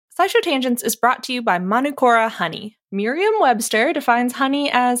SciShow Tangents is brought to you by Manukora Honey. Merriam-Webster defines honey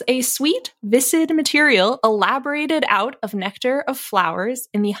as a sweet, viscid material elaborated out of nectar of flowers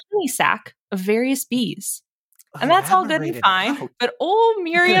in the honey sac of various bees. And that's all good and fine, but old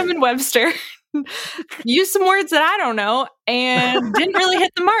Merriam and Webster used some words that I don't know and didn't really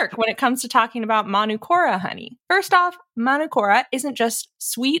hit the mark when it comes to talking about Manukora honey. First off, Manukora isn't just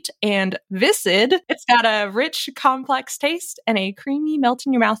sweet and viscid. It's got a rich, complex taste and a creamy,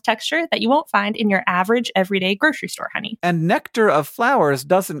 melt-in-your-mouth texture that you won't find in your average, everyday grocery store honey. And nectar of flowers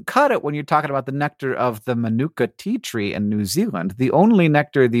doesn't cut it when you're talking about the nectar of the Manuka tea tree in New Zealand, the only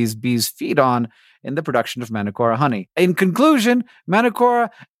nectar these bees feed on in the production of Manukora honey. In conclusion,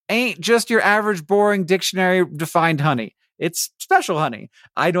 Manukora ain't just your average boring dictionary-defined honey. It's special honey.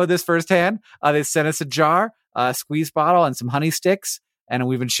 I know this firsthand. They sent us a jar, a squeeze bottle, and some honey sticks, and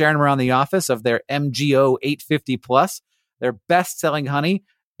we've been sharing them around the office of their MGO 850 Plus, their best-selling honey.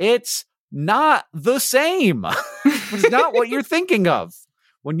 It's not the same. It's not what you're thinking of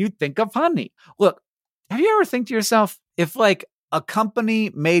when you think of honey. Look, have you ever think to yourself, if like a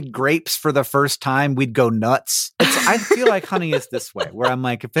company made grapes for the first time, we'd go nuts? I feel like honey is this way, where I'm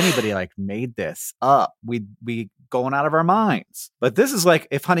like, if anybody like made this up, we'd be going out of our minds. But this is like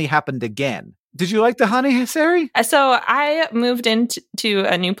if honey happened again. Did you like the honey, Sari? So I moved into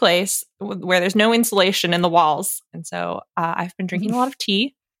a new place where there's no insulation in the walls. And so I've been drinking a lot of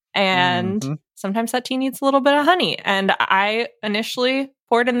tea. And sometimes that tea needs a little bit of honey. And I initially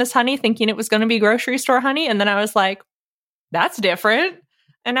poured in this honey thinking it was going to be grocery store honey. And then I was like, that's different.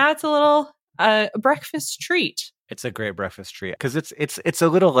 And now it's a little breakfast treat. It's a great breakfast treat because it's a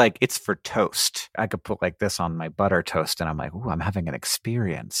little like it's for toast. I could put like this on my butter toast and I'm like, ooh, I'm having an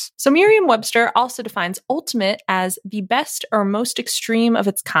experience. So Merriam-Webster also defines ultimate as the best or most extreme of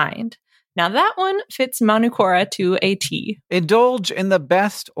its kind. Now that one fits Manukora to a T. Indulge in the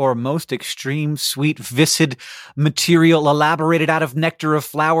best or most extreme sweet viscid material elaborated out of nectar of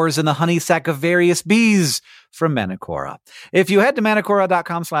flowers in the honey sac of various bees from Manukora. If you head to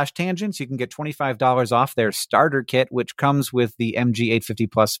manukora.com/tangents, you can get $25 off their starter kit, which comes with the MG 850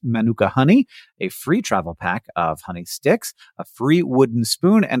 Plus Manuka honey, a free travel pack of honey sticks, a free wooden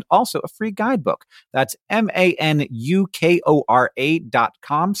spoon, and also a free guidebook. That's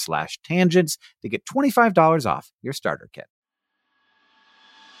manukora.com/tangents to get $25 off your starter kit.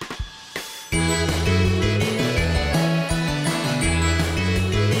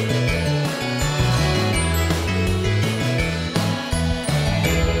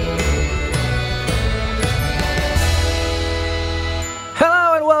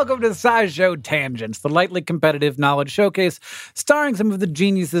 Welcome to SciShow Tangents, the lightly competitive knowledge showcase starring some of the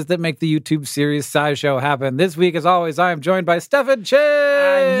geniuses that make the YouTube series SciShow happen. This week, as always, I am joined by Stefan Chin.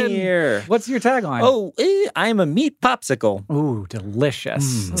 I'm here. What's your tagline? Oh, I'm a meat popsicle. Ooh,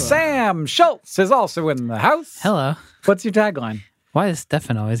 delicious. Sam Schultz is also in the house. Hello. What's your tagline? Why does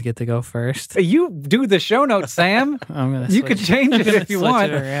Stefan always get to go first? You do the show notes, Sam. You could change it if you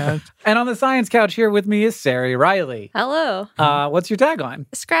want. And on the science couch here with me is Sari Riley. Hello. What's your tagline?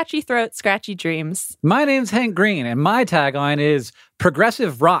 Scratchy throat, scratchy dreams. My name's Hank Green, and my tagline is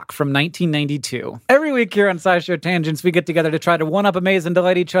Progressive Rock from 1992. Every week here on SciShow Tangents, we get together to try to one-up, amaze, and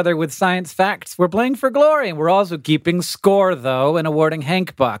delight each other with science facts. We're playing for glory, and we're also keeping score, though, and awarding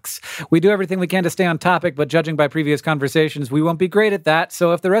Hank bucks. We do everything we can to stay on topic, but judging by previous conversations, we won't be great at that.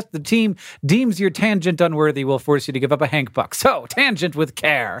 So if the rest of the team deems your tangent unworthy, we'll force you to give up a Hank buck. So, tangent with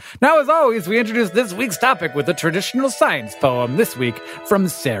care. Now, as always, we introduce this week's topic with a traditional science poem, this week from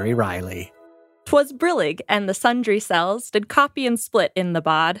Sari Riley. 'Twas brillig, and the sundry cells did copy and split in the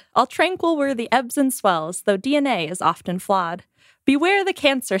bod. All tranquil were the ebbs and swells, though DNA is often flawed. Beware the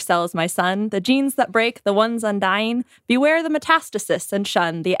cancer cells, my son, the genes that break, the ones undying. Beware the metastasis and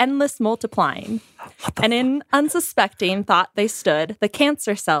shun the endless multiplying. And in unsuspecting thought they stood, the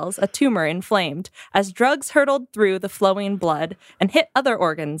cancer cells, a tumor inflamed, as drugs hurtled through the flowing blood and hit other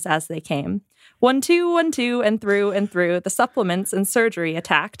organs as they came. 1, 2, 1, 2, and through, the supplements and surgery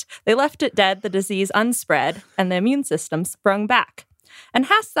attacked. They left it dead, the disease unspread, and the immune system sprung back. And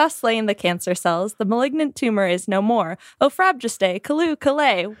hast thou slain the cancer cells, the malignant tumor is no more. O frabjeste, Callooh,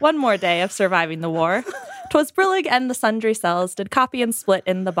 Calais, one more day of surviving the war. 'Twas brillig, and the sundry cells did copy and split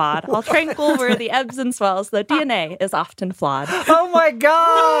in the bod. All tranquil were the ebbs and swells, though DNA is often flawed. Oh my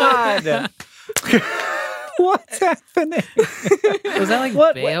God! What's happening? Was that like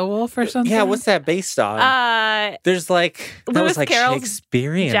What- Beowulf or something? Yeah, what's that based on? There's like that Lewis was like Carroll's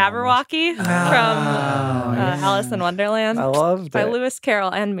Shakespearean. Jabberwocky from yeah. Alice in Wonderland I loved by it. Lewis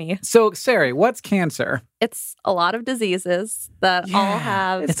Carroll and me. So, Sari, what's cancer? It's a lot of diseases that all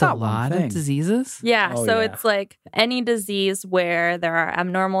have. It's It's a not one lot thing. of diseases. Yeah, Oh, so yeah. it's like any disease where there are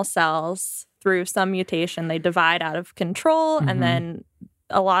abnormal cells through some mutation, they divide out of control. Mhm. And then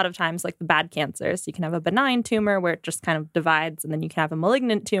a lot of times, like the bad cancers, you can have a benign tumor where it just kind of divides. And then you can have a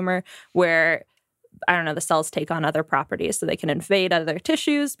malignant tumor where, I don't know, the cells take on other properties. So they can invade other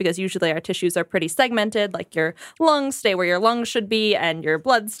tissues because usually our tissues are pretty segmented. Like your lungs stay where your lungs should be and your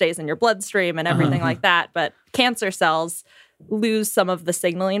blood stays in your bloodstream and everything like that. But cancer cells lose some of the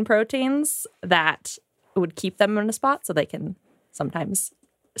signaling proteins that would keep them in a spot, so they can sometimes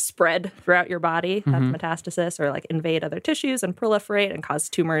spread throughout your body, have metastasis, or like invade other tissues and proliferate and cause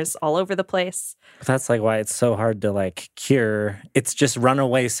tumors all over the place. That's like why it's so hard to like cure. It's just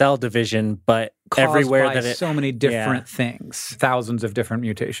runaway cell division, but Caused everywhere by that it so many different things. Thousands of different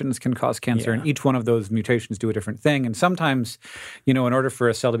mutations can cause cancer, and each one of those mutations do a different thing. And sometimes, in order for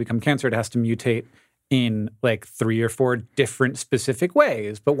a cell to become cancer, it has to mutate in like 3 or 4 different specific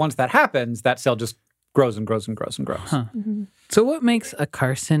ways. But once that happens, that cell just grows and grows and grows and grows. Huh. So what makes a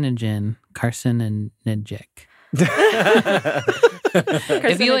carcinogen carcinogenic?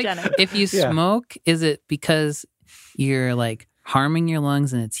 Carcinogenic. If you Yeah. smoke, is it because you're like harming your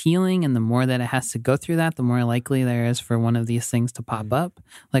lungs and it's healing, and the more that it has to go through that, the more likely there is for one of these things to pop up,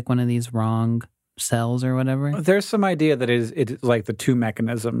 like one of these wrong cells or whatever? There's some idea that it is like the 2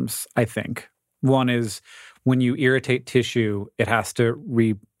 mechanisms, I think. One is when you irritate tissue, it has to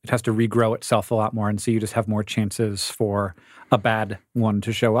regrow itself a lot more, and so you just have more chances for a bad one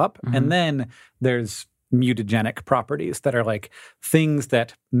to show up. And then there's mutagenic properties that are like things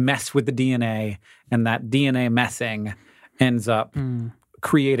that mess with the DNA, and that DNA messing ends up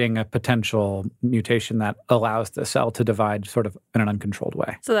creating a potential mutation that allows the cell to divide sort of in an uncontrolled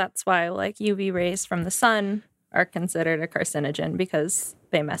way. So that's why like UV rays from the sun are considered a carcinogen because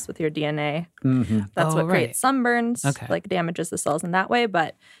they mess with your DNA. That's Oh, what right. creates sunburns, Okay. like damages the cells in that way.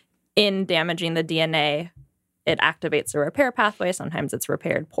 But in damaging the DNA, it activates a repair pathway. Sometimes it's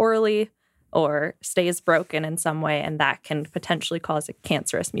repaired poorly or stays broken in some way, and that can potentially cause a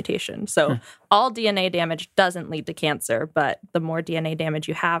cancerous mutation. So all DNA damage doesn't lead to cancer, but the more DNA damage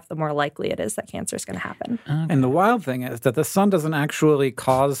you have, the more likely it is that cancer is going to happen. And the wild thing is that the sun doesn't actually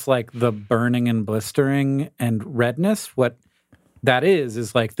cause like the burning and blistering and redness. What that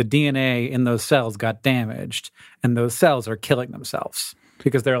is like the DNA in those cells got damaged, and those cells are killing themselves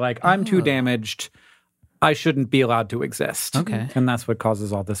because they're like, I'm too damaged. I shouldn't be allowed to exist. Okay. And that's what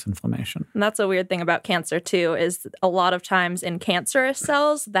causes all this inflammation. And that's a weird thing about cancer, too, is a lot of times in cancerous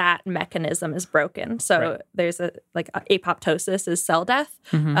cells, that mechanism is broken. So there's apoptosis is cell death.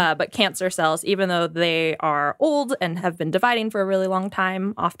 But cancer cells, even though they are old and have been dividing for a really long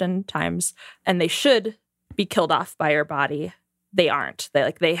time, oftentimes, and they should be killed off by your body, they aren't.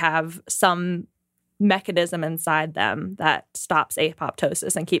 They have some mechanism inside them that stops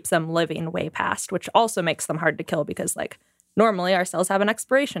apoptosis and keeps them living way past, which also makes them hard to kill because like normally our cells have an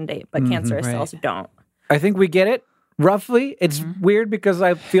expiration date, but cancerous right. cells don't. I think we get it roughly. It's weird because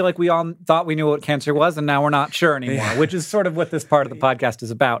I feel like we all thought we knew what cancer was, and now we're not sure anymore, which is sort of what this part of the podcast is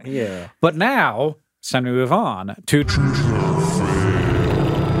about. Yeah. But now it's time to move on to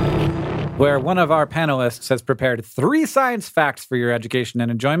where one of our panelists has prepared 3 science facts for your education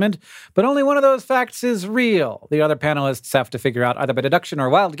and enjoyment, but only one of those facts is real. The other panelists have to figure out either by deduction or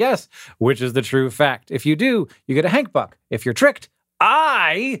wild guess which is the true fact. If you do, you get a Hank Buck. If you're tricked,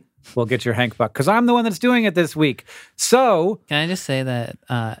 I will get your Hank Buck because I'm the one that's doing it this week. So, Can I just say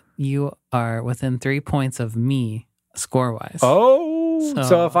that you are within 3 points of me score-wise? so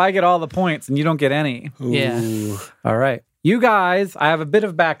So- if I get all the points and you don't get any, Yeah. all right. You guys, I have a bit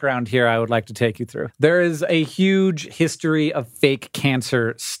of background here I would like to take you through. There is a huge history of fake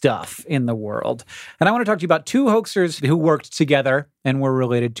cancer stuff in the world. And I want to talk to you about 2 hoaxers who worked together and were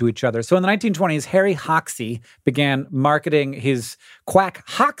related to each other. So in the 1920s, Harry Hoxsey began marketing his quack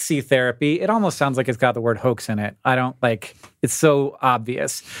Hoxsey therapy. It almost sounds like it's got the word hoax in it. It's so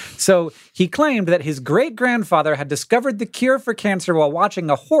obvious. So he claimed that his great-grandfather had discovered the cure for cancer while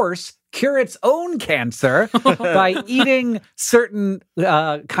watching a horse cure its own cancer by eating certain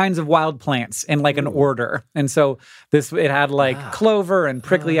kinds of wild plants in like an order. And so it had like clover and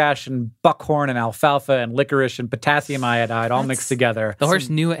prickly ash and buckhorn and alfalfa and licorice and potassium iodide all mixed together. The horse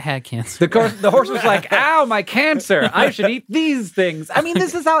knew it had cancer. The horse was like, ow, my cancer. I should eat these things. I mean,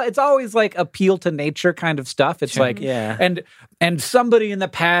 this is how it's always like appeal to nature kind of stuff. It's like, and somebody in the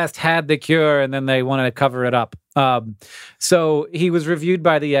past had the cure and then they wanted to cover it up. So he was reviewed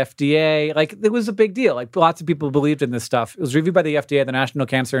by the FDA. Like, it was a big deal. Like, lots of people believed in this stuff. It was reviewed by the FDA, the National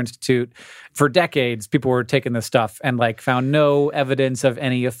Cancer Institute. For decades, people were taking this stuff and like found no evidence of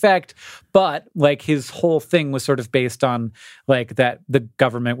any effect. But like his whole thing was sort of based on like that the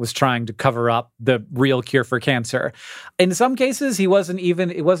government was trying to cover up the real cure for cancer. In some cases, it wasn't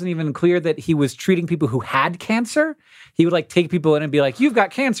even clear that he was treating people who had cancer. He would like take people in and be like, "You've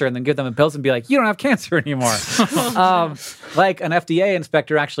got cancer," and then give them the pills and be like, "You don't have cancer anymore." Like an FDA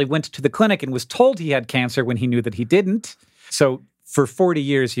inspector actually went to the clinic and was told he had cancer when he knew that he didn't. So for 40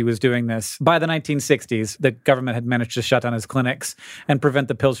 years, he was doing this. By the 1960s, the government had managed to shut down his clinics and prevent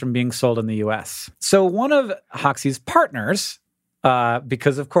the pills from being sold in the U.S. So one of Hoxie's partners,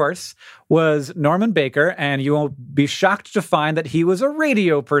 because of course, was Norman Baker, and you will be shocked to find that he was a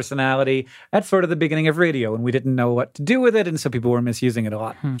radio personality at sort of the beginning of radio, and we didn't know what to do with it, and so people were misusing it a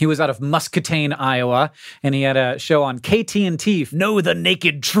lot. He was out of Muscatine, Iowa, and he had a show on KT&T, Know the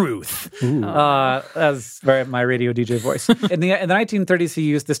Naked Truth. That's my radio DJ voice. In the 1930s, he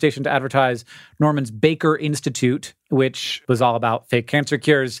used the station to advertise Norman's Baker Institute, which was all about fake cancer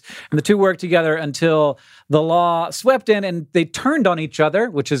cures, and the two worked together until the law swept in and they turned on each other,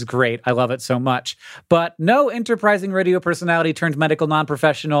 which is great. I love it so much. But no enterprising radio personality turned medical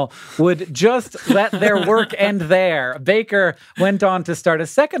non-professional would just let their work end there. Baker went on to start a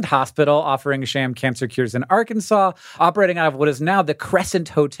second hospital offering sham cancer cures in Arkansas, operating out of what is now the Crescent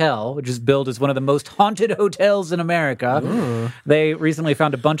Hotel, which is billed as one of the most haunted hotels in America. Ooh. They recently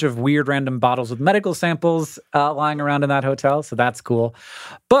found a bunch of weird random bottles with medical samples lying around in that hotel, so that's cool.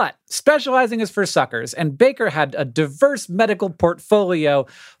 But specializing is for suckers, and Baker had a diverse medical portfolio.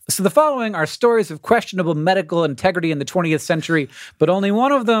 So the following are stories of questionable medical integrity in the 20th century, but only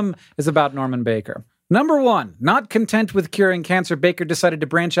one of them is about Norman Baker. Number one, not content with curing cancer, Baker decided to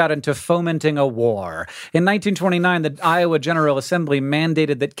branch out into fomenting a war. In 1929, the Iowa General Assembly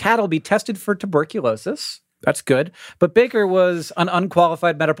mandated that cattle be tested for tuberculosis. That's good. But Baker was an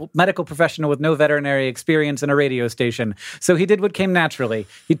unqualified medical professional with no veterinary experience in a radio station. So he did what came naturally.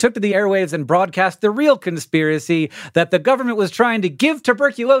 He took to the airwaves and broadcast the real conspiracy that the government was trying to give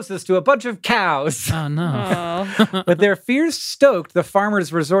tuberculosis to a bunch of cows. Oh, no. With their fears stoked, the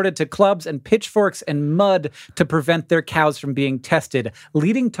farmers resorted to clubs and pitchforks and mud to prevent their cows from being tested,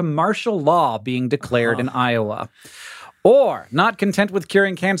 leading to martial law being declared in Iowa. Or, not content with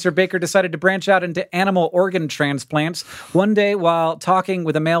curing cancer, Baker decided to branch out into animal organ transplants. One day, while talking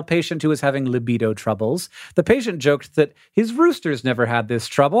with a male patient who was having libido troubles, the patient joked that his roosters never had this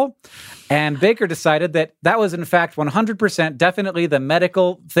trouble. And Baker decided that that was, in fact, 100% definitely the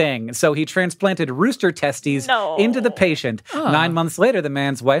medical thing. So he transplanted rooster testes into the patient. 9 months later, the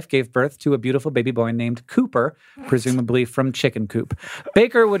man's wife gave birth to a beautiful baby boy named Cooper, presumably from chicken coop.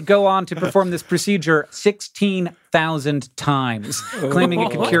 Baker would go on to perform this procedure 16,000 times, claiming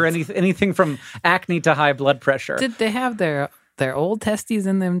it could cure anything from acne to high blood pressure. Did they have their old testes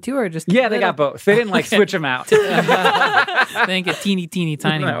in them too, or just they got both? They didn't switch them out. They didn't get teeny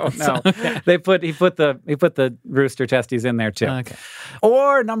tiny. No. Okay. He put the rooster testes in there too. Okay.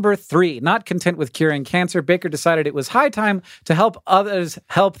 Or number 3, not content with curing cancer, Baker decided it was high time to help others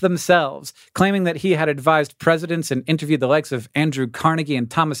help themselves, claiming that he had advised presidents and interviewed the likes of Andrew Carnegie and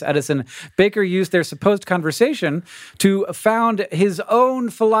Thomas Edison. Baker used their supposed conversation to found his own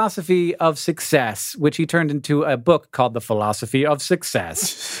philosophy of success, which he turned into a book called The Philosophy of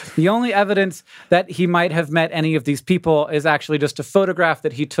Success. The only evidence that he might have met any of these people is actually just a photograph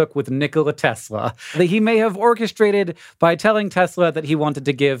that he took with Nikola Tesla, that he may have orchestrated by telling Tesla that he wanted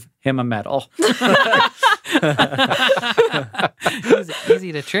to give him a medal.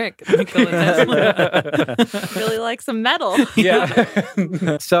 Easy to trick. Nikola Tesla. Really like some metal.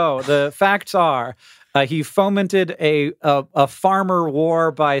 Yeah. So the facts are, he fomented a farmer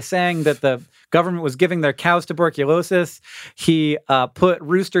war by saying that the government was giving their cows tuberculosis. He put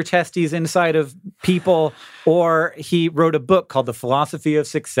rooster testes inside of people, or he wrote a book called The Philosophy of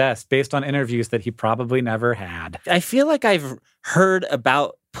Success based on interviews that he probably never had. I feel like I've heard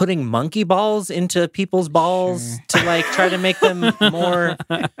about putting monkey balls into people's balls to like try to make them more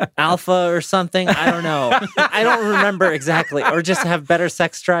alpha or something. I don't know. I don't remember exactly. Or just have better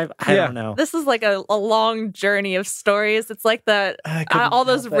sex drive. I don't know. This is like a long journey of stories. It's like all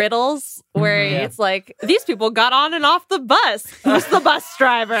those riddles where it's like, these people got on and off the bus. Who's the bus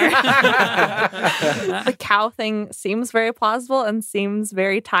driver? The cow thing seems very plausible and seems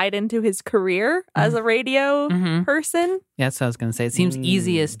very tied into his career as a radio person. Yeah, that's what I was going to say. It seems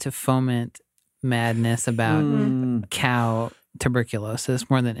easiest to foment madness about cow tuberculosis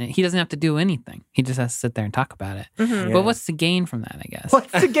more than he doesn't have to do anything. He just has to sit there and talk about it. But what's the gain from that, I guess?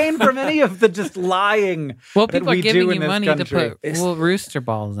 What's the gain from any of the just lying? Well, people that are we giving do you in money this to country? put rooster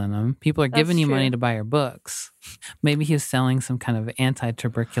balls in them. People are giving you money to buy your books. Maybe he was selling some kind of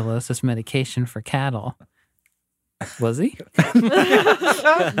anti-tuberculosis medication for cattle. Was he?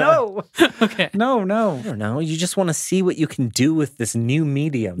 No. Okay. No. I don't know. You just want to see what you can do with this new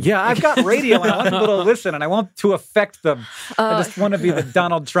medium. Yeah, I've got radio and I want people to listen and I want to affect them. I just want to be the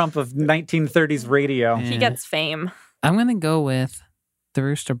Donald Trump of 1930s radio. He gets fame. I'm going to go with the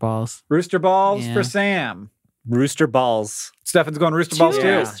rooster balls. Rooster balls for Sam. Rooster balls. Stefan's going rooster balls too.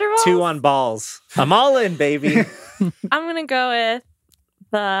 Rooster balls? 2 on balls. I'm all in, baby. I'm going to go with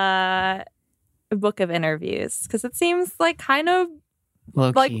the book of interviews because it seems like kind of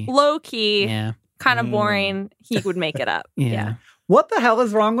low key, kind of boring. He would make it up. Yeah. What the hell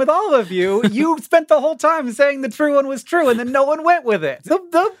is wrong with all of you? You spent the whole time saying the true one was true, and then no one went with it.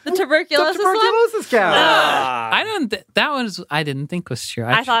 The tuberculosis cow. I don't. That was I didn't think was true.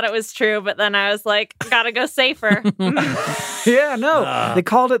 I thought it was true, but then I was like, gotta go safer. Yeah, no. They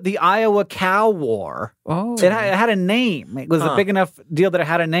called it the Iowa Cow War. Oh, it had a name. It was a big enough deal that it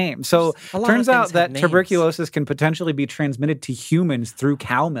had a name. So turns out that tuberculosis can potentially be transmitted to humans through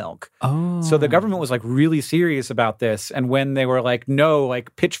cow milk. Oh, so the government was like really serious about this, and when they were like, no,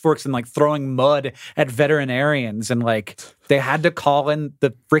 like pitchforks and like throwing mud at veterinarians, and like they had to call in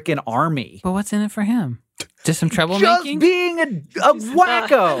the freaking army. But what's in it for him? Just some troublemaking? Just being a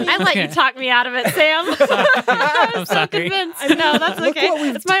wacko. I let you talk me out of it, Sam. I was so convinced. No, that's okay.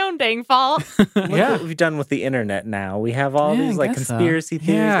 It's my own dang fault. Look what we've done with the internet now. We have all these like conspiracy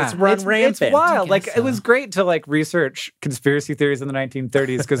theories. Yeah. It's run rampant. It's wild. Like it was great to like research conspiracy theories in the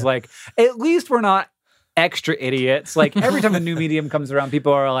 1930s because like at least we're not extra idiots. Like every time a new medium comes around,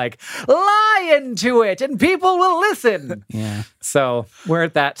 people are like, lie into it and people will listen. Yeah. So we're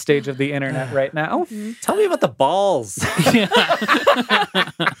at that stage of the internet right now. Tell me about the balls.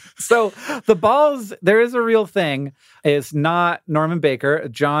 So the balls, there is a real thing. It's not Norman Baker,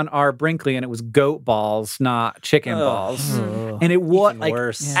 John R. Brinkley, and it was goat balls, not chicken balls. And it was like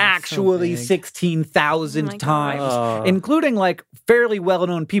worse. Actually 16,000 times, including like fairly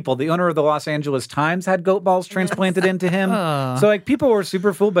well-known people. The owner of the Los Angeles Times had goat balls transplanted into him. So like people were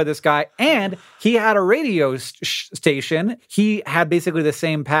super fooled by this guy, and he had a radio station. He had basically the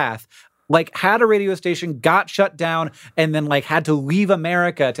same path. Like had a radio station, got shut down, and then like had to leave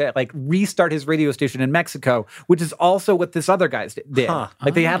America to like restart his radio station in Mexico, which is also what this other guy did.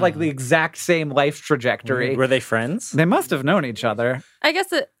 Like they had like the exact same life trajectory. Were they friends? They must have known each other. I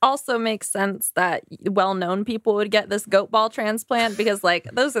guess it also makes sense that well-known people would get this goat ball transplant because, like,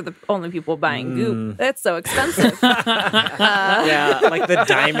 those are the only people buying goop. It's so expensive. Yeah, like the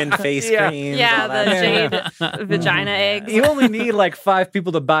diamond face creams. Yeah, the jade vagina eggs. You only need like 5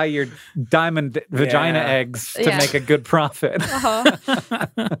 people to buy your diamond vagina eggs to make a good profit.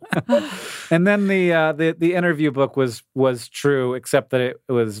 And then the interview book was true, except that it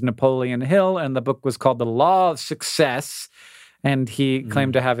was Napoleon Hill, and the book was called The Law of Success. And he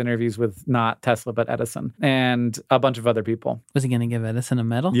claimed to have interviews with not Tesla, but Edison and a bunch of other people. Was he going to give Edison a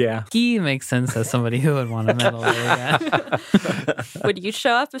medal? Yeah. He makes sense as somebody who would want a medal. Would you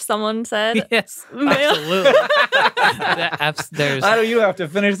show up if someone said, yes, absolutely. How do you have to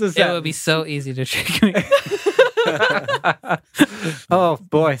finish this? It would be so easy to trick me. Oh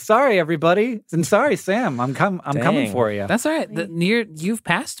boy, sorry everybody, and sorry Sam. I'm coming for you. That's all right. You've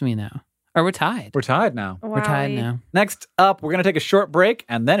passed me now. Or we're tied. We're tied now. Wow. We're tied now. Next up, we're going to take a short break,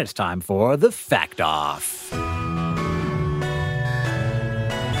 and then it's time for the Fact Off.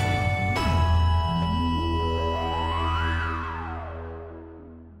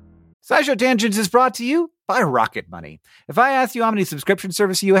 SciShow Tangents is brought to you by Rocket Money. If I asked you how many subscription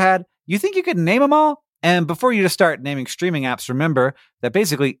services you had, you think you could name them all? And before you just start naming streaming apps, remember that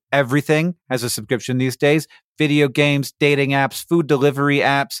basically everything has a subscription these days. Video games, dating apps, food delivery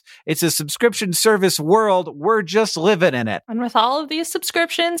apps. It's a subscription service world. We're just living in it. And with all of these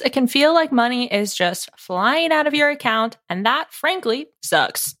subscriptions, it can feel like money is just flying out of your account, and that, frankly,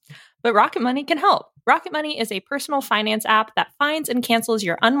 sucks. But Rocket Money can help. Rocket Money is a personal finance app that finds and cancels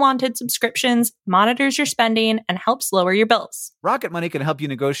your unwanted subscriptions, monitors your spending, and helps lower your bills. Rocket Money can help you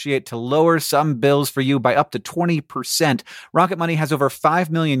negotiate to lower some bills for you by up to 20%. Rocket Money has over 5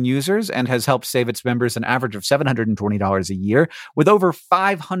 million users and has helped save its members an average of $720 a year, with over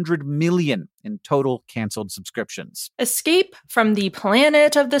 500 million in total canceled subscriptions. Escape from the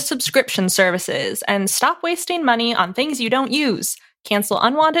planet of the subscription services and stop wasting money on things you don't use. Cancel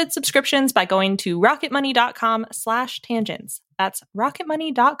unwanted subscriptions by going to rocketmoney.com/tangents. That's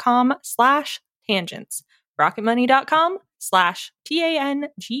rocketmoney.com/tangents.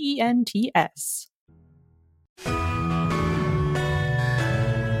 rocketmoney.com/TANGENTS.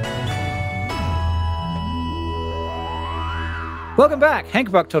 Welcome back.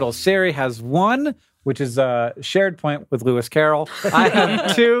 Hank Buck Total. Sari has 1, which is a shared point with Lewis Carroll. I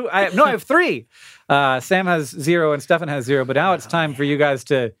have 2. I have 3. Sam has 0 and Stefan has 0. But now it's time for you guys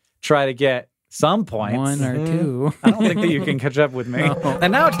to try to get some points. 1 or 2. I don't think that you can catch up with me. No.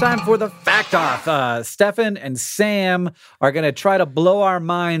 And now it's time for the fact off. Stefan and Sam are going to try to blow our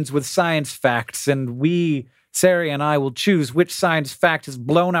minds with science facts, and Sari and I will choose which science fact has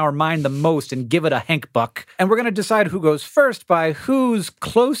blown our mind the most and give it a Hank Buck. And we're going to decide who goes first by who's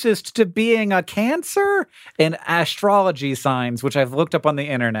closest to being a Cancer in astrology signs, which I've looked up on the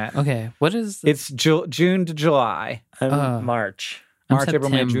internet. Okay, what is... It's June to July. March. March, April,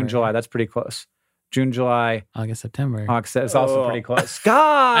 May, June, July. That's pretty close. June, July. August, September. August is also pretty close.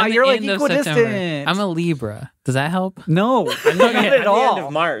 God, you're like equidistant. I'm a Libra. Does that help? No, I'm not at all. The end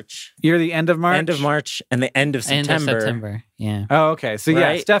of March. You're the end of March? End of March and the end of September. End of September, yeah. Oh, okay. So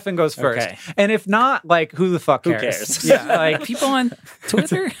yeah, Stefan goes first. Okay. And if not, like, who the fuck cares? Who cares? Yeah, like, People on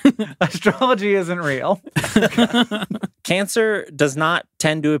Twitter? astrology isn't real. Cancer does not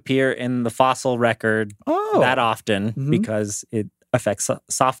tend to appear in the fossil record that often because it affects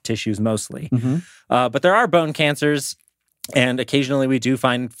soft tissues mostly. But there are bone cancers, and occasionally we do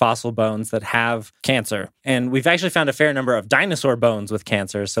find fossil bones that have cancer. And we've actually found a fair number of dinosaur bones with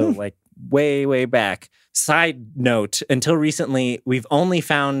cancer, so like way, way back. Side note, until recently, we've only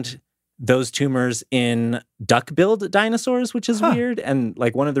found those tumors in duck-billed dinosaurs, which is weird. And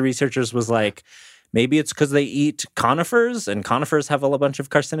like one of the researchers was like, maybe it's because they eat conifers, and conifers have a bunch of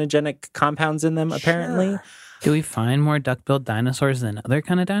carcinogenic compounds in them, apparently. Do we find more duck-billed dinosaurs than other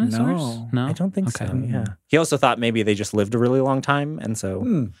kind of dinosaurs? No? I don't think so. Yeah. He also thought maybe they just lived a really long time and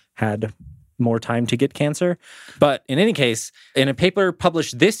so had more time to get cancer. But in any case, in a paper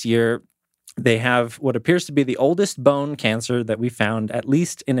published this year, they have what appears to be the oldest bone cancer that we found, at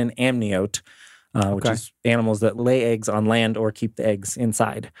least in an amniote, which is animals that lay eggs on land or keep the eggs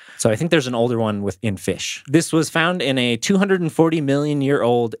inside. So I think there's an older one in fish. This was found in a 240 million year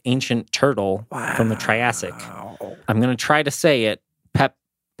old ancient turtle from the Triassic. I'm going to try to say it.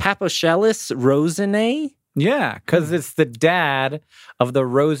 Papochelis rosinae? Yeah, because it's the dad of the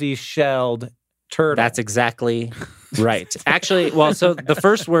rosy-shelled turtle. That's exactly right. Actually, well, so the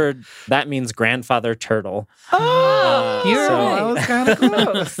first word, that means grandfather turtle. Oh, you're right. I was kind of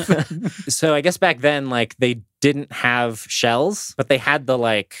close. So I guess back then, like, they didn't have shells, but they had the,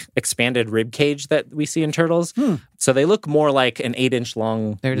 like, expanded rib cage that we see in turtles. So they look more like an 8-inch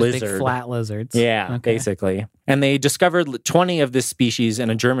long They're just lizard. big flat lizards. Yeah, basically. And they discovered 20 of this species in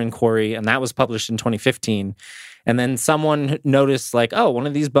a German quarry, and that was published in 2015. And then someone noticed, like, oh, one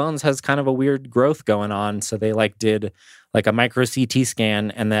of these bones has kind of a weird growth going on. So they, like, did, like, a micro CT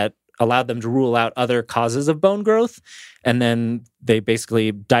scan, and that allowed them to rule out other causes of bone growth. And then they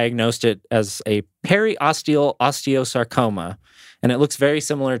basically diagnosed it as a periosteal osteosarcoma. And it looks very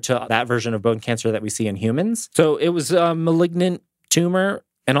similar to that version of bone cancer that we see in humans. So it was a malignant tumor.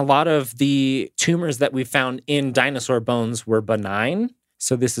 And a lot of the tumors that we found in dinosaur bones were benign.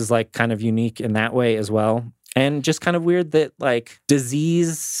 So this is, like, kind of unique in that way as well. And just kind of weird that, like,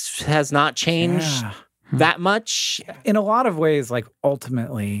 disease has not changed that much. In a lot of ways, like,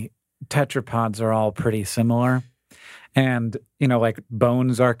 ultimately, tetrapods are all pretty similar. And, you know, like,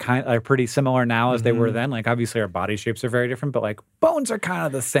 bones are pretty similar now as they were then. Like, obviously our body shapes are very different, but, like, bones are kind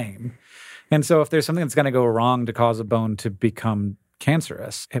of the same. And so if there's something that's going to go wrong to cause a bone to become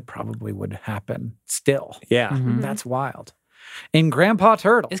cancerous, it probably would happen still. Yeah. That's wild. In Grandpa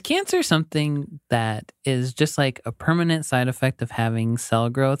Turtle. Is cancer something that is just like a permanent side effect of having cell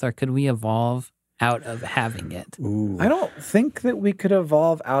growth, or could we evolve out of having it? Ooh. I don't think that we could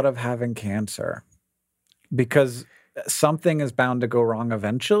evolve out of having cancer because something is bound to go wrong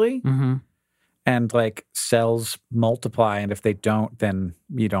eventually. And, like, cells multiply, and if they don't, then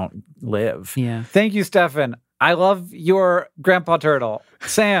you don't live. Yeah. Thank you, Stefan. I love your grandpa turtle.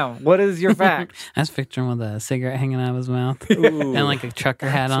 Sam, what is your fact? I was picturing him with a cigarette hanging out of his mouth Ooh. and like a trucker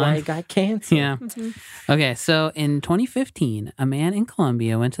hat That's on. why he got cancer. Yeah. Okay, so in 2015, a man in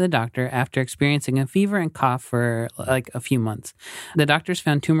Colombia went to the doctor after experiencing a fever and cough for like a few months. The doctors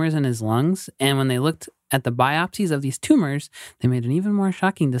found tumors in his lungs, and when they looked at the biopsies of these tumors, they made an even more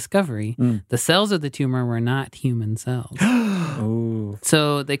shocking discovery. The cells of the tumor were not human cells. Ooh.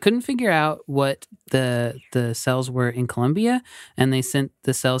 So they couldn't figure out what the cells were in Colombia, and they sent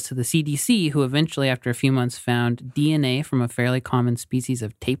the cells to the CDC, who eventually, after a few months, found DNA from a fairly common species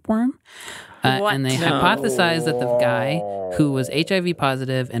of tapeworm. And they hypothesized that the guy who was HIV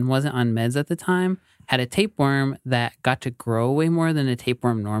positive and wasn't on meds at the time had a tapeworm that got to grow way more than a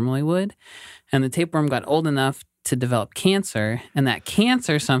tapeworm normally would. And the tapeworm got old enough to develop cancer, and that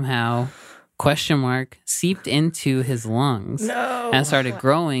cancer somehow... seeped into his lungs and started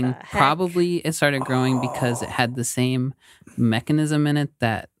growing. Probably it started growing because it had the same mechanism in it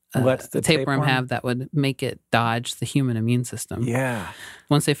that the tapeworm have that would make it dodge the human immune system. Yeah.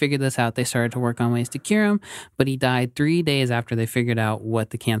 Once they figured this out, they started to work on ways to cure him, but he died 3 days after they figured out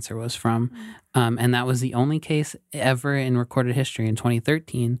what the cancer was from. And that was the only case ever in recorded history in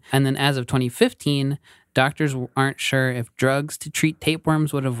 2013. And then as of 2015, doctors aren't sure if drugs to treat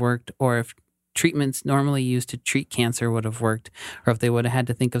tapeworms would have worked or if treatments normally used to treat cancer would have worked, or if they would have had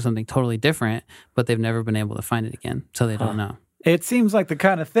to think of something totally different, but they've never been able to find it again. So they don't know. It seems like the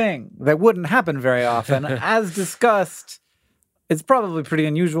kind of thing that wouldn't happen very often. As discussed, it's probably pretty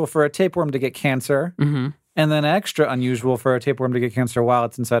unusual for a tapeworm to get cancer, and then extra unusual for a tapeworm to get cancer while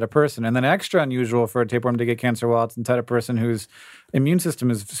it's inside a person, and then extra unusual for a tapeworm to get cancer while it's inside a person whose immune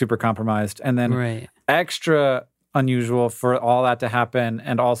system is super compromised, and then extra unusual for all that to happen,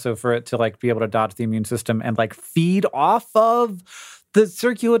 and also for it to like be able to dodge the immune system and like feed off of the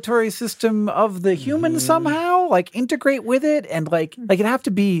circulatory system of the human somehow, like integrate with it, and like it'd have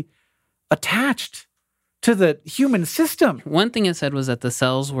to be attached to the human system. One thing it said was that the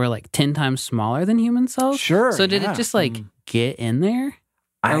cells were like 10 times smaller than human cells. Sure. So did it just like get in there?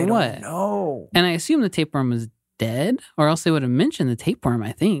 I Or don't what? know. And I assume the tapeworm was dead, or else they would have mentioned the tapeworm,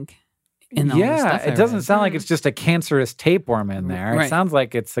 I think. In all the stuff I it doesn't read. sound like it's just a cancerous tapeworm in there. It Right. sounds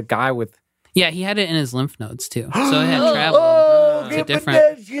like it's a guy with... Yeah, he had it in his lymph nodes too. So it had traveled to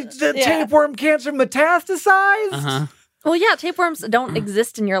different... The tapeworm cancer metastasized? Uh-huh. Well, yeah, tapeworms don't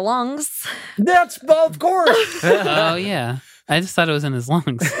exist in your lungs. That's, of course. Oh, yeah. I just thought it was in his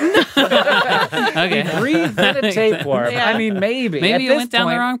lungs. Okay. Breathe in a tapeworm. Yeah. I mean, maybe. At Maybe it this went down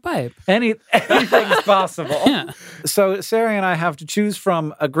the point, wrong pipe. Anything's possible. Yeah. So Sarah and I have to choose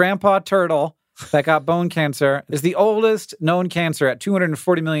from a grandpa turtle that got bone cancer, is the oldest known cancer at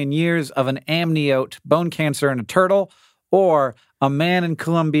 240 million years of an amniote bone cancer in a turtle, or a man in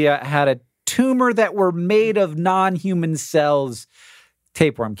Colombia had a tumor that were made of non-human cells,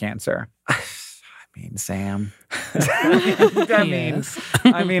 tapeworm cancer. I mean, Sam. I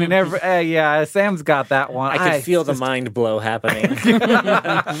mean, in every yeah, Sam's got that one. I could feel the mind blow happening.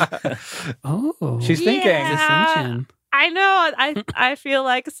 Oh. She's thinking. Dissension. I know. I feel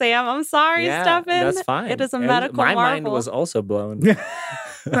like Sam. I'm sorry, Stefan. that's fine. It is a medical My marvel. mind was also blown.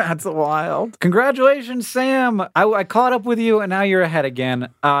 That's wild. Congratulations, Sam. I caught up with you, and now you're ahead again.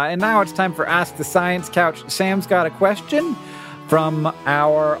 And now it's time for Ask the Science Couch. Sam's got a question from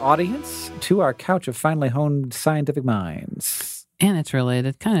our audience to our couch of finely honed scientific minds. And it's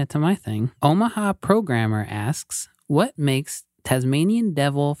related kind of to my thing. Omaha Programmer asks, what makes Tasmanian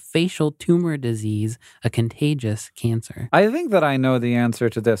devil facial tumor disease a contagious cancer? I think that I know the answer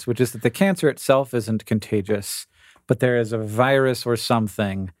to this, which is that the cancer itself isn't contagious, but there is a virus or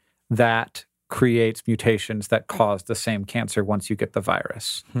something that creates mutations that cause the same cancer once you get the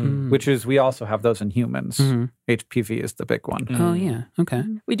virus, which is, we also have those in humans. HPV is the big one. Oh, yeah. Okay.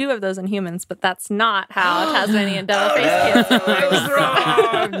 We do have those in humans, but that's not how Tasmanian devil face cancer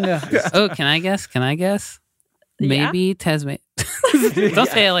works. Oh, can I guess? Maybe Tasmanian... Don't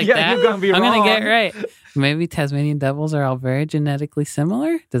say it like Yeah, that. you're gonna be I'm going to wrong. get it right. Maybe Tasmanian devils are all very genetically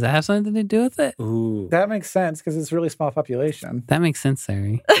similar? Does that have something to do with it? Ooh. That makes sense because it's a really small population. That makes sense,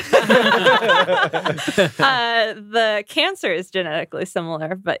 Sari. The cancer is genetically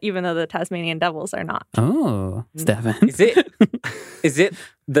similar, but even though the Tasmanian devils are not. Oh, Stefan. Is it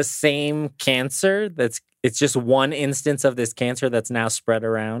the same cancer it's just one instance of this cancer that's now spread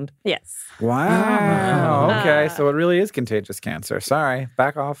around? Yes. Wow. Okay, so it really is contagious cancer. Sorry,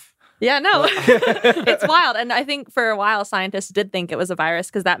 back off. Yeah, no. It's wild. And I think for a while, scientists did think it was a virus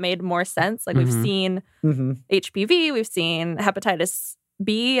because that made more sense. Like we've seen HPV, we've seen hepatitis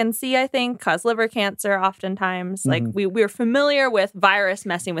B and C, I think, cause liver cancer oftentimes. Like we're familiar with virus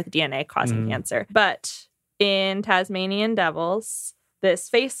messing with DNA causing cancer. But in Tasmanian devils, this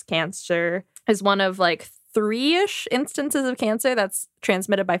face cancer is one of like 3-ish instances of cancer that's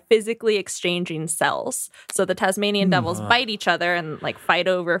transmitted by physically exchanging cells. So the Tasmanian devils bite each other and like fight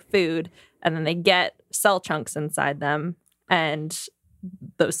over food, and then they get cell chunks inside them, and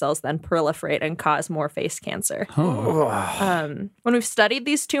those cells then proliferate and cause more face cancer. When we've studied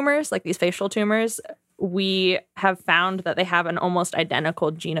these tumors, like these facial tumors, we have found that they have an almost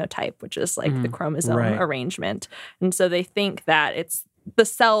identical genotype, which is like the chromosome arrangement. And so they think that it's the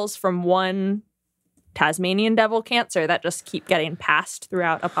cells from one Tasmanian devil cancer that just keep getting passed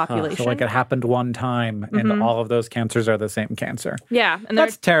throughout a population. So like it happened one time and all of those cancers are the same cancer. Yeah. And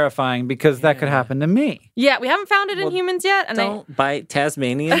That's terrifying because that could happen to me. yeah, we haven't found it in humans yet. And Don't bite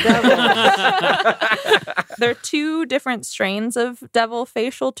Tasmanian devil. there are 2 different strains of devil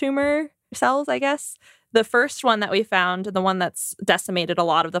facial tumor cells, I guess. The first one that we found, the one that's decimated a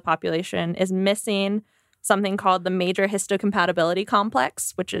lot of the population, is missing something called the major histocompatibility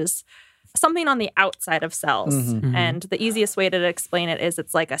complex, which is something on the outside of cells. And the easiest way to explain it is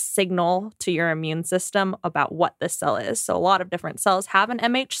it's like a signal to your immune system about what this cell is. So a lot of different cells have an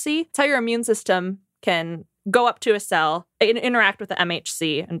MHC. It's how your immune system can go up to a cell, interact with the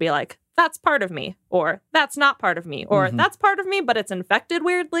MHC and be like, that's part of me, or that's not part of me, or that's part of me, but it's infected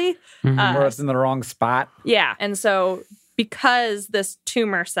weirdly. Or it's in the wrong spot. Yeah. And so because this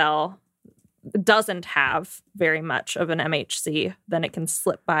tumor cell doesn't have very much of an MHC, then it can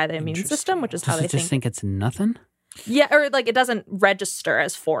slip by the immune system, which is how Does they it just think it's nothing? Yeah, or like it doesn't register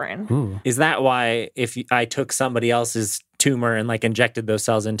as foreign. Ooh. Is that why if I took somebody else's tumor and like injected those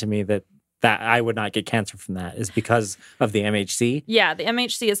cells into me that I would not get cancer from that, is because of the MHC? Yeah, the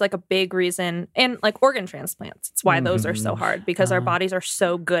MHC is like a big reason, and like organ transplants. It's why those are so hard, because our bodies are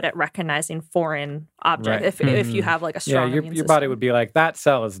so good at recognizing foreign objects. If you have like a strong immune your body system. would be like, that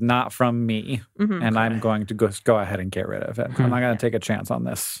cell is not from me, and I'm going to go ahead and get rid of it. I'm not going to take a chance on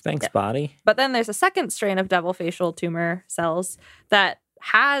this. Thanks, body. But then there's a second strain of devil facial tumor cells that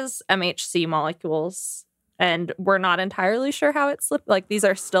has MHC molecules, and we're not entirely sure how it slipped. Like, these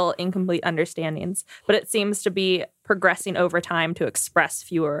are still incomplete understandings, but it seems to be progressing over time to express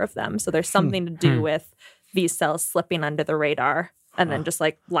fewer of them. So there's something to do with these cells slipping under the radar and then just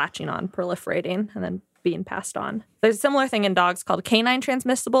like latching on, proliferating, and then being passed on. There's a similar thing in dogs called canine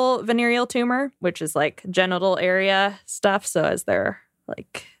transmissible venereal tumor, which is like genital area stuff. So as they're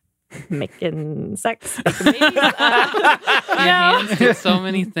like making sex, making babies, Your hands do so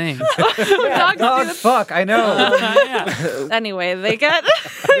many things. dogs Dog do fuck, I know. anyway, they get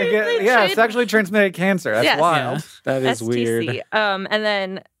Yeah, sexually transmitted cancer. That's Yes. wild. That is STC. weird. And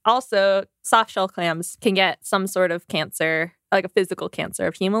then also soft shell clams can get some sort of cancer, like a physical cancer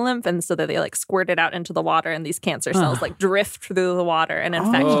of hemolymph, and so that they like squirt it out into the water, and these cancer cells like drift through the water and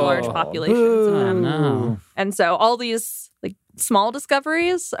infect large populations of them. No. And so all these like small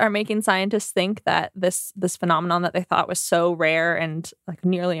discoveries are making scientists think that this phenomenon that they thought was so rare and like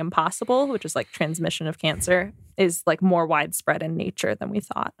nearly impossible, which is like transmission of cancer, is like more widespread in nature than we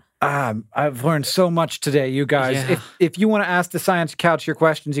thought. I've learned so much today, you guys. Yeah. If you want to ask the Science Couch your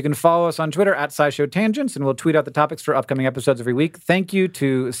questions, you can follow us on Twitter at SciShow Tangents, and we'll tweet out the topics for upcoming episodes every week. Thank you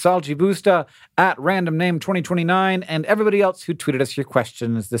to Salji Busta at Random Name 2029 and everybody else who tweeted us your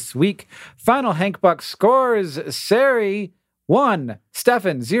questions this week. Final Hank Buck scores: Sari 1,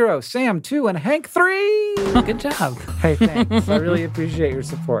 Stefan 0, Sam 2, and Hank 3. Good job. Hey, thanks. I really appreciate your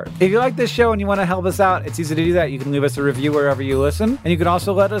support. If you like this show and you want to help us out, it's easy to do that. You can leave us a review wherever you listen, and you can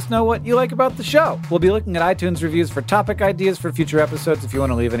also let us know what you like about the show. We'll be looking at iTunes reviews for topic ideas for future episodes if you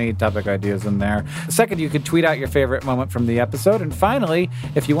want to leave any topic ideas in there. Second, you could tweet out your favorite moment from the episode. And finally,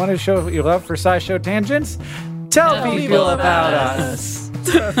 if you want to show your love for SciShow Tangents, tell people about us.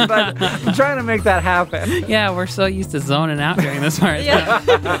 I'm trying to make that happen. Yeah, we're so used to zoning out during this part.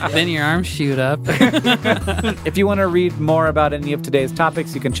 Then your arms shoot up. If you want to read more about any of today's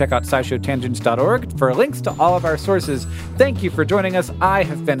topics, you can check out scishowtangents.org for links to all of our sources. Thank you for joining us. I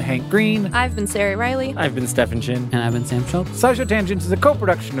have been Hank Green. I've been Sari Riley. I've been Stefan Chin. And I've been Sam Schultz. SciShow Tangents is a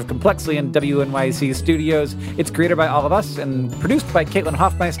co-production of Complexly and WNYC Studios. It's created by all of us and produced by Caitlin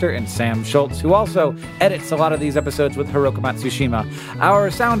Hoffmeister and Sam Schultz, who also edits a lot of these episodes with Hiroko Matsushima. Our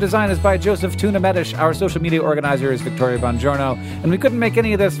sound design is by Joseph Tuna Medish. Our social media organizer is Victoria Bongiorno. And we couldn't make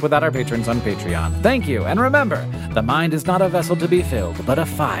any of this without our patrons on Patreon. Thank you. And remember, the mind is not a vessel to be filled, but a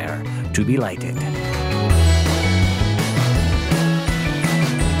fire to be lighted.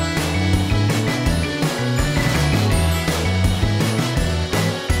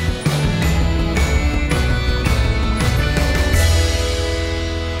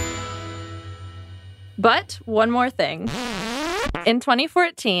 But one more thing. In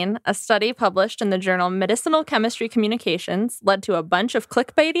 2014, a study published in the journal Medicinal Chemistry Communications led to a bunch of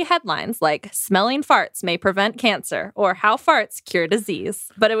clickbaity headlines like "Smelling farts may prevent cancer" or "How farts cure disease."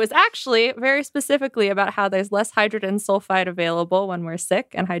 But it was actually very specifically about how there's less hydrogen sulfide available when we're sick,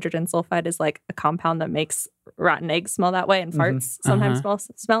 and hydrogen sulfide is like a compound that makes rotten eggs smell that way, and farts sometimes smell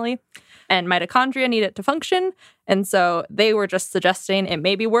smelly. And mitochondria need it to function, and so they were just suggesting it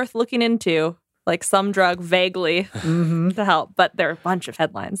may be worth looking into, like some drug vaguely to help. But there are a bunch of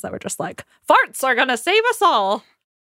headlines that were just like, farts are going to save us all.